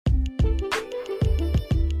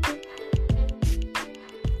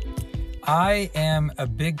I am a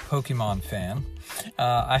big Pokemon fan.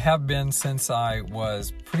 I have been since I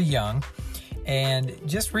was pretty young, and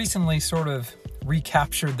just recently sort of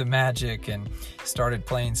recaptured the magic and started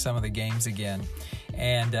playing some of the games again,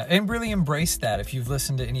 and really embraced that. If you've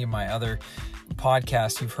listened to any of my other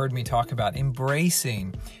podcasts, you've heard me talk about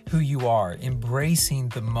embracing who you are, embracing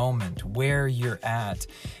the moment, where you're at.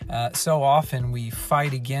 So often we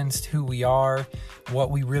fight against who we are, what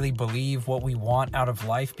we really believe, what we want out of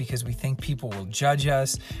life, because we think people will judge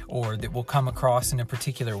us or that we'll come across in a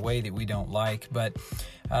particular way that we don't like. But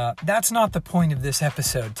that's not the point of this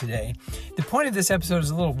episode today. The point of this episode is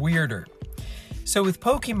a little weirder. So with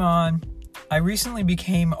Pokemon, I recently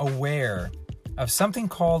became aware of something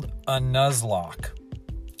called a Nuzlocke.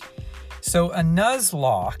 So a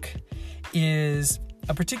Nuzlocke is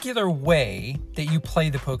a particular way that you play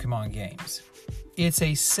the Pokemon games. It's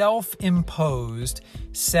a self-imposed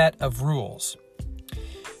set of rules.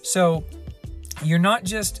 So you're not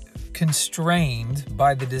just constrained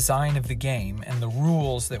by the design of the game and the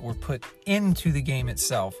rules that were put into the game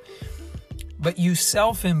itself, but you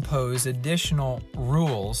self-impose additional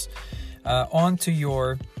rules onto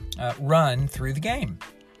your run through the game.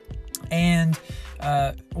 And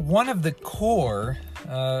one of the core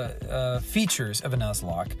features of a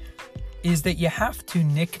Nuzlocke is that you have to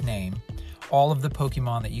nickname all of the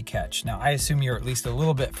Pokemon that you catch. Now, I assume you're at least a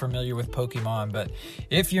little bit familiar with Pokemon, but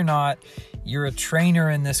if you're not, you're a trainer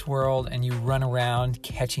in this world and you run around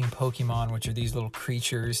catching Pokemon, which are these little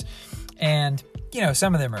creatures. And, you know,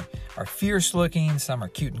 some of them are fierce looking, some are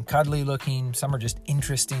cute and cuddly looking, some are just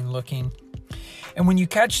interesting looking. And when you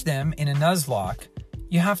catch them in a Nuzlocke,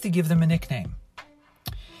 you have to give them a nickname.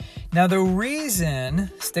 Now, the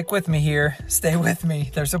reason, stick with me here, stay with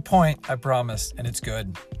me, there's a point, I promise, and it's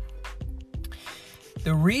good.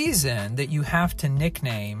 The reason that you have to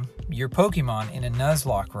nickname your Pokemon in a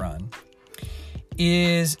Nuzlocke run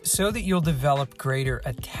is so that you'll develop greater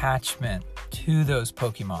attachment to those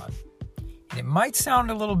Pokemon. And it might sound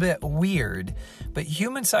a little bit weird, but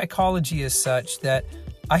human psychology is such that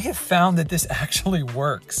I have found that this actually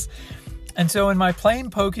works. And so in my playing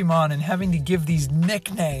Pokemon and having to give these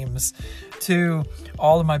nicknames to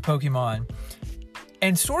all of my Pokemon,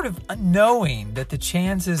 and sort of knowing that the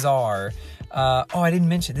chances are, I didn't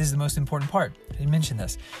mention, this is the most important part. I didn't mention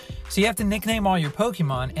this. So you have to nickname all your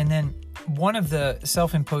Pokemon, and then one of the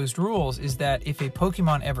self-imposed rules is that if a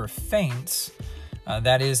Pokemon ever faints,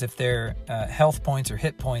 that is, if their health points or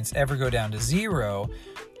hit points ever go down to 0,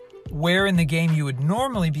 where in the game you would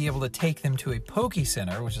normally be able to take them to a Poke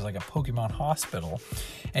Center, which is like a Pokemon hospital,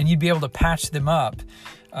 and you'd be able to patch them up,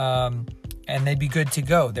 and they'd be good to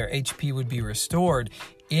go. Their HP would be restored.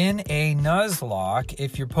 In a Nuzlocke,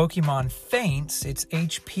 if your Pokemon faints, its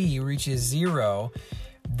HP reaches 0,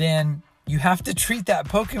 then you have to treat that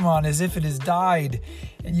Pokemon as if it has died,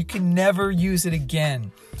 and you can never use it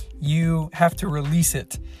again. You have to release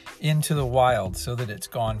it into the wild so that it's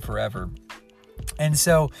gone forever. And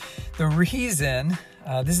so the reason,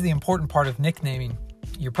 this is the important part of nicknaming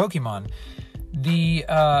your Pokemon, the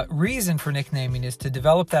reason for nicknaming is to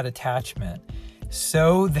develop that attachment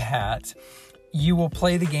so that you will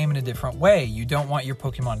play the game in a different way. You don't want your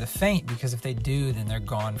Pokemon to faint, because if they do, then they're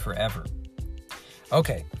gone forever.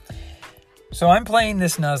 Okay, so I'm playing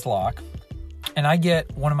this Nuzlocke, and I get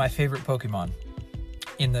one of my favorite Pokemon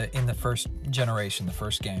in the first generation, the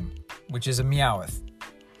first game, which is a Meowth.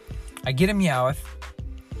 I get a Meowth,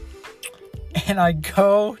 and I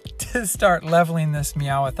go to start leveling this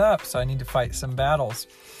Meowth up, so I need to fight some battles.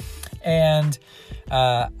 And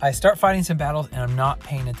I start fighting some battles, and I'm not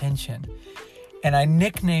paying attention. And I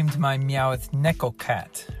nicknamed my Meowth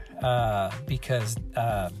Nekocat, because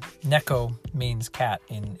Neko means cat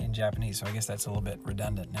in Japanese, so I guess that's a little bit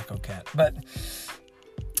redundant, Nekocat.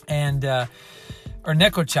 Or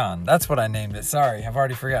Neko-chan, that's what I named it. Sorry, I've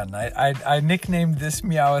already forgotten. I nicknamed this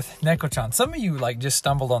Meowth Neko-chan. Some of you just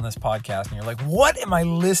stumbled on this podcast and you're like, what am I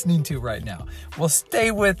listening to right now? Well,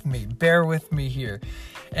 stay with me, bear with me here.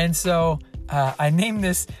 And so I named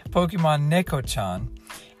this Pokemon Neko-chan.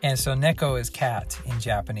 And so Neko is cat in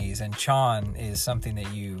Japanese, and chan is something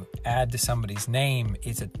that you add to somebody's name.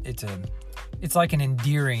 It's like an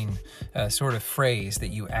endearing sort of phrase that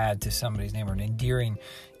you add to somebody's name, or an endearing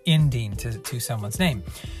ending to someone's name.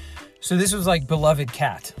 So this was like beloved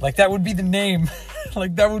cat. Like that would be the name.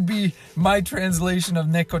 Like that would be my translation of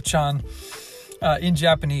Neko-chan in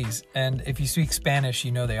Japanese. And if you speak Spanish,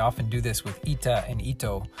 you know they often do this with ita and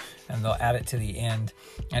ito, and they'll add it to the end.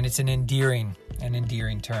 And it's an endearing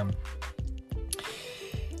term.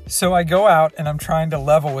 So I go out and I'm trying to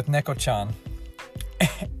level with Neko-chan.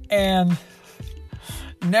 And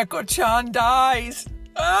Neko-chan dies.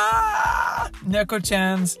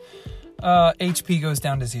 Neko-chan's HP goes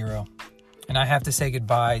down to 0. And I have to say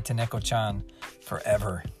goodbye to Neko-chan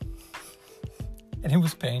forever. And it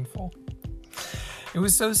was painful. It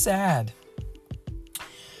was so sad.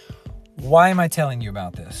 Why am I telling you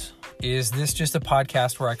about this? Is this just a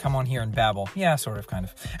podcast where I come on here and babble? Yeah, sort of, kind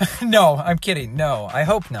of. No, I'm kidding. No, I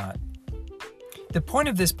hope not. The point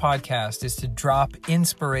of this podcast is to drop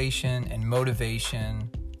inspiration and motivation,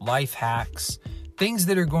 life hacks, things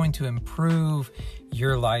that are going to improve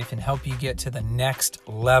your life and help you get to the next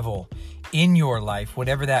level in your life,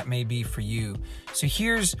 whatever that may be for you. So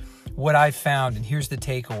here's what I found, and here's the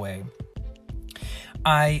takeaway.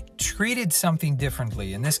 I treated something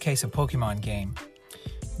differently, in this case a Pokemon game,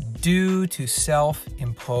 due to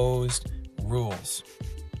self-imposed rules.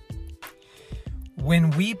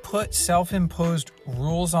 When we put self-imposed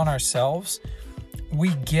rules on ourselves, we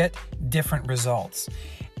get different results.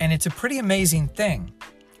 And it's a pretty amazing thing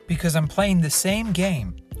because I'm playing the same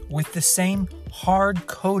game with the same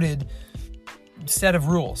hard-coded set of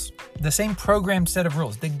rules, the same programmed set of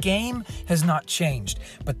rules. The game has not changed,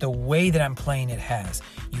 but the way that I'm playing it has.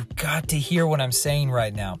 You've got to hear what I'm saying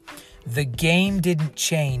right now. The game didn't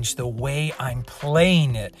change, the way I'm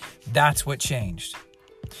playing it. That's what changed.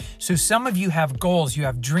 So some of you have goals, you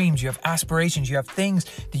have dreams, you have aspirations, you have things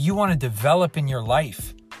that you want to develop in your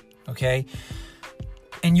life, okay?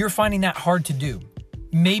 And you're finding that hard to do.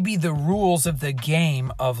 Maybe the rules of the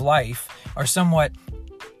game of life are somewhat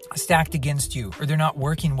stacked against you, or they're not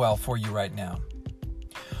working well for you right now.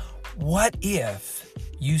 What if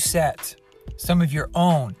you set some of your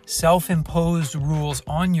own self-imposed rules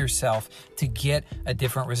on yourself to get a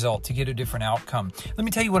different result, to get a different outcome? Let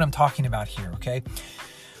me tell you what I'm talking about here, okay?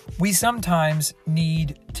 We sometimes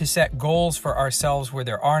need to set goals for ourselves where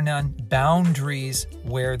there are none, boundaries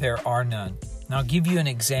where there are none. And I'll give you an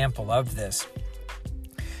example of this.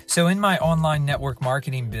 So in my online network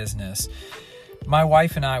marketing business, my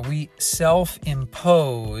wife and I, we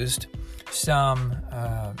self-imposed some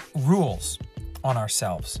rules on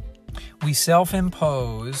ourselves. We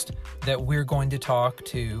self-imposed that we're going to talk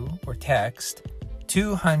to or text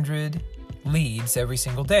 200 leads every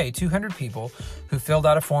single day, 200 people who filled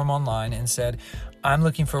out a form online and said, I'm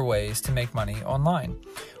looking for ways to make money online.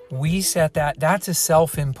 We set that's a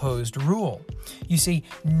self-imposed rule. You see,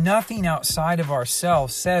 nothing outside of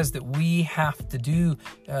ourselves says that we have to do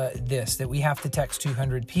this, that we have to text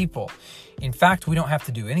 200 people. In fact, we don't have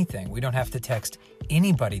to do anything. We don't have to text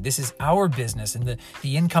anybody. This is our business, and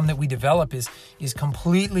the income that we develop is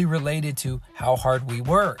completely related to how hard we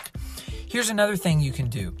work. Here's another thing you can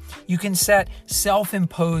do. You can set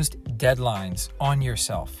self-imposed deadlines on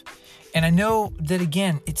yourself. And I know that,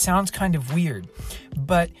 again, it sounds kind of weird,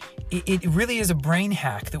 but it really is a brain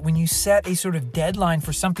hack that when you set a sort of deadline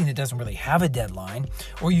for something that doesn't really have a deadline,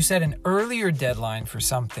 or you set an earlier deadline for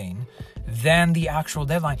something than the actual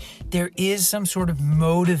deadline, there is some sort of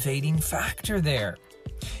motivating factor there.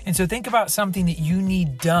 And so think about something that you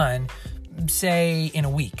need done, say, in a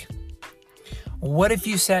week. What if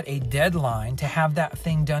you set a deadline to have that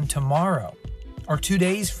thing done tomorrow or 2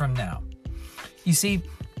 days from now? You see,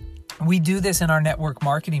 we do this in our network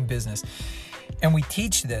marketing business, and we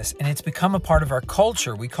teach this, and it's become a part of our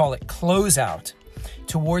culture. We call it closeout.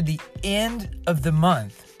 Toward the end of the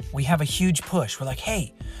month, we have a huge push. We're like,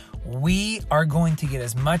 hey, we are going to get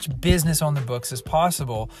as much business on the books as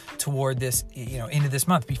possible toward this, end of this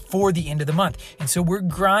month, before the end of the month. And so we're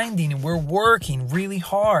grinding and we're working really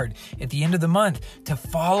hard at the end of the month to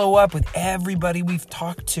follow up with everybody we've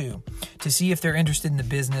talked to see if they're interested in the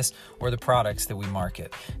business or the products that we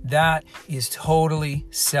market. That is totally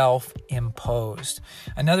self-imposed.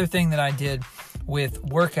 Another thing that I did with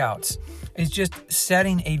workouts is just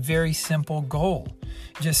setting a very simple goal.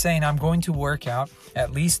 Just saying, I'm going to work out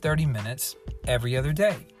at least 30 minutes every other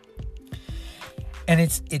day. And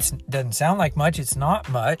it doesn't sound like much. It's not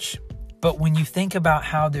much. But when you think about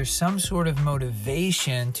how there's some sort of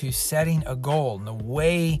motivation to setting a goal, and the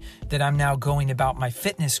way that I'm now going about my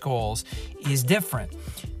fitness goals is different.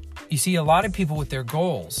 You see, a lot of people with their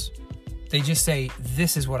goals, they just say,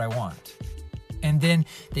 this is what I want. And then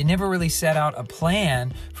they never really set out a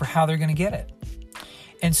plan for how they're going to get it.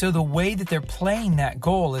 And so the way that they're playing that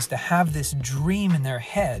goal is to have this dream in their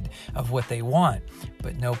head of what they want,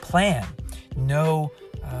 but no plan, no,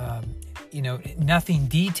 nothing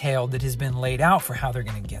detailed that has been laid out for how they're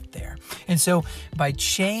going to get there. And so by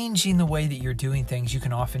changing the way that you're doing things, you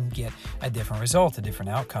can often get a different result, a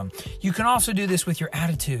different outcome. You can also do this with your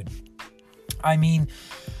attitude. I mean,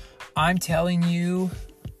 I'm telling you,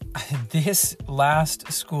 this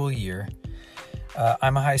last school year,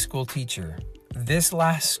 I'm a high school teacher. This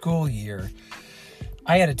last school year,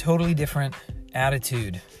 I had a totally different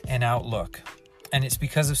attitude and outlook. And it's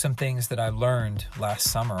because of some things that I learned last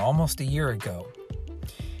summer, almost a year ago.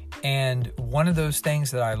 And one of those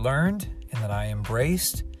things that I learned and that I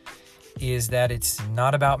embraced is that it's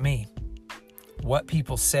not about me. What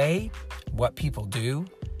people say, what people do,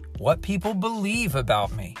 what people believe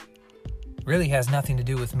about me really has nothing to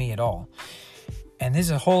do with me at all. And this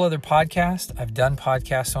is a whole other podcast. I've done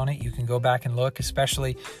podcasts on it. You can go back and look,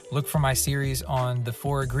 especially look for my series on the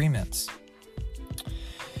 4 agreements.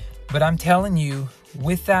 But I'm telling you,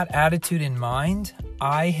 with that attitude in mind,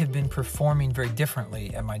 I have been performing very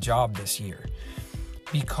differently at my job this year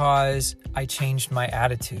because I changed my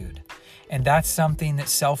attitude. And that's something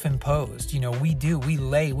that's self-imposed.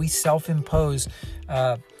 We self-impose,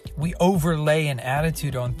 we overlay an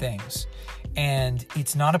attitude on things. And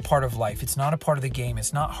it's not a part of life. It's not a part of the game.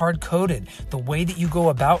 It's not hard-coded. The way that you go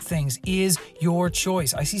about things is your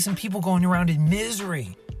choice. I see some people going around in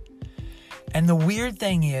misery. And the weird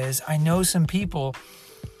thing is, I know some people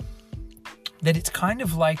that it's kind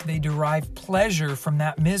of like they derive pleasure from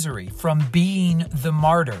that misery, from being the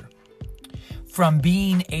martyr, from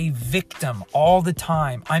being a victim all the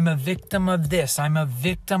time. I'm a victim of this. I'm a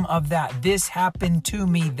victim of that. This happened to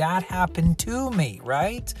me. That happened to me,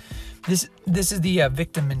 right? This is the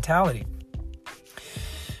victim mentality.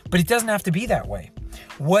 But it doesn't have to be that way.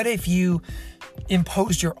 What if you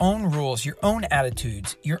imposed your own rules, your own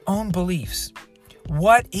attitudes, your own beliefs?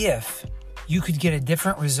 What if you could get a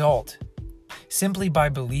different result simply by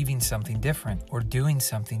believing something different or doing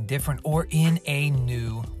something different or in a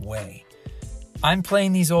new way? I'm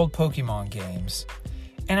playing these old Pokemon games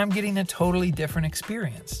and I'm getting a totally different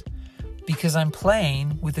experience because I'm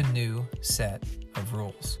playing with a new set of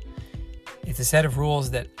rules. It's a set of rules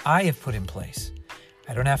that I have put in place.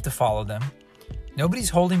 I don't have to follow them. Nobody's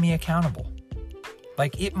holding me accountable.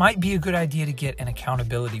 Like, it might be a good idea to get an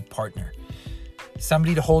accountability partner.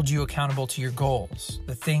 Somebody to hold you accountable to your goals,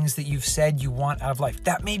 the things that you've said you want out of life.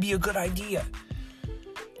 That may be a good idea.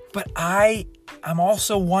 But I'm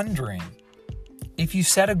also wondering, if you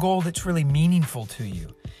set a goal that's really meaningful to you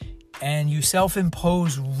and you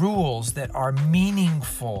self-impose rules that are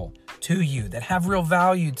meaningful to you, that have real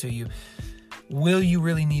value to you, will you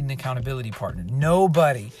really need an accountability partner?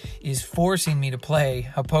 Nobody is forcing me to play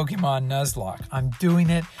a Pokemon Nuzlocke. I'm doing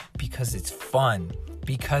it because it's fun,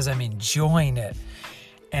 because I'm enjoying it.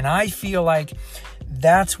 And I feel like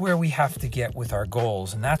that's where we have to get with our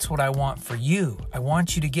goals. And that's what I want for you. I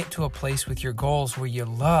want you to get to a place with your goals where you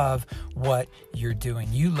love what you're doing.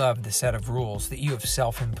 You love the set of rules that you have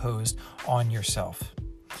self-imposed on yourself.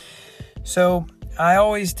 So I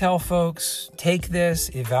always tell folks, take this,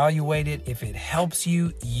 evaluate it. If it helps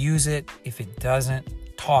you, use it. If it doesn't,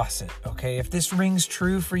 toss it, okay? If this rings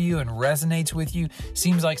true for you and resonates with you,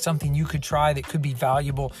 seems like something you could try that could be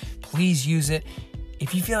valuable, please use it.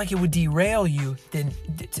 If you feel like it would derail you, then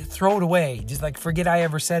throw it away. Just like forget I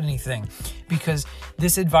ever said anything, because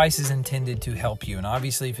this advice is intended to help you. And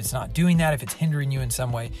obviously, if it's not doing that, if it's hindering you in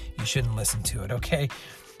some way, you shouldn't listen to it, okay?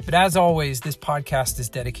 But as always, this podcast is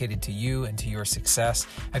dedicated to you and to your success.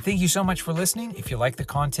 I thank you so much for listening. If you like the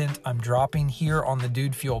content I'm dropping here on the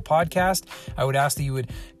Dude Fuel podcast, I would ask that you would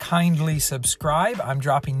kindly subscribe. I'm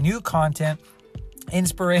dropping new content,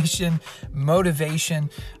 inspiration, motivation,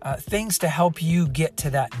 things to help you get to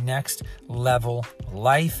that next level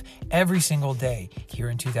life every single day here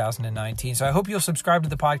in 2019. So I hope you'll subscribe to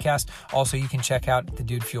the podcast. Also, you can check out the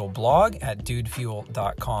Dude Fuel blog at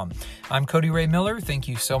dudefuel.com. I'm Cody Ray Miller. Thank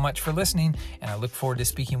you so much for listening, and I look forward to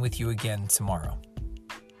speaking with you again tomorrow.